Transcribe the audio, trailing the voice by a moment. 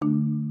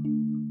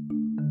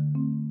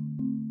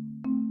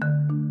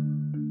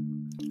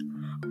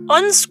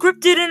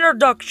Unscripted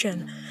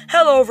introduction.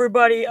 Hello,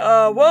 everybody.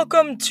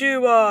 Welcome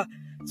to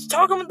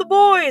Talking with the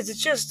Boys.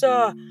 It's just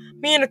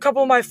me and a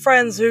couple of my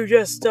friends who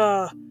just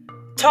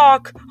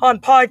talk on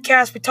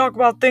podcasts. We talk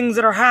about things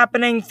that are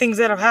happening, things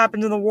that have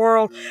happened in the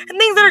world, and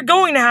things that are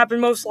going to happen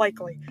most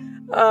likely.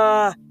 We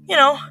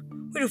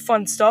do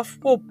fun stuff.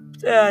 We'll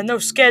no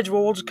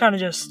schedule. We'll just kind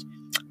of just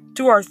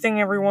do our thing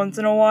every once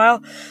in a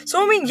while.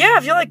 So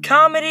if you like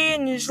comedy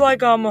and you just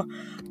like a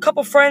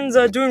couple friends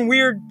doing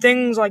weird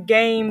things like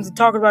games and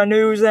talking about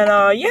news, then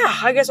I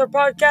guess our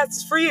podcast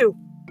is for you.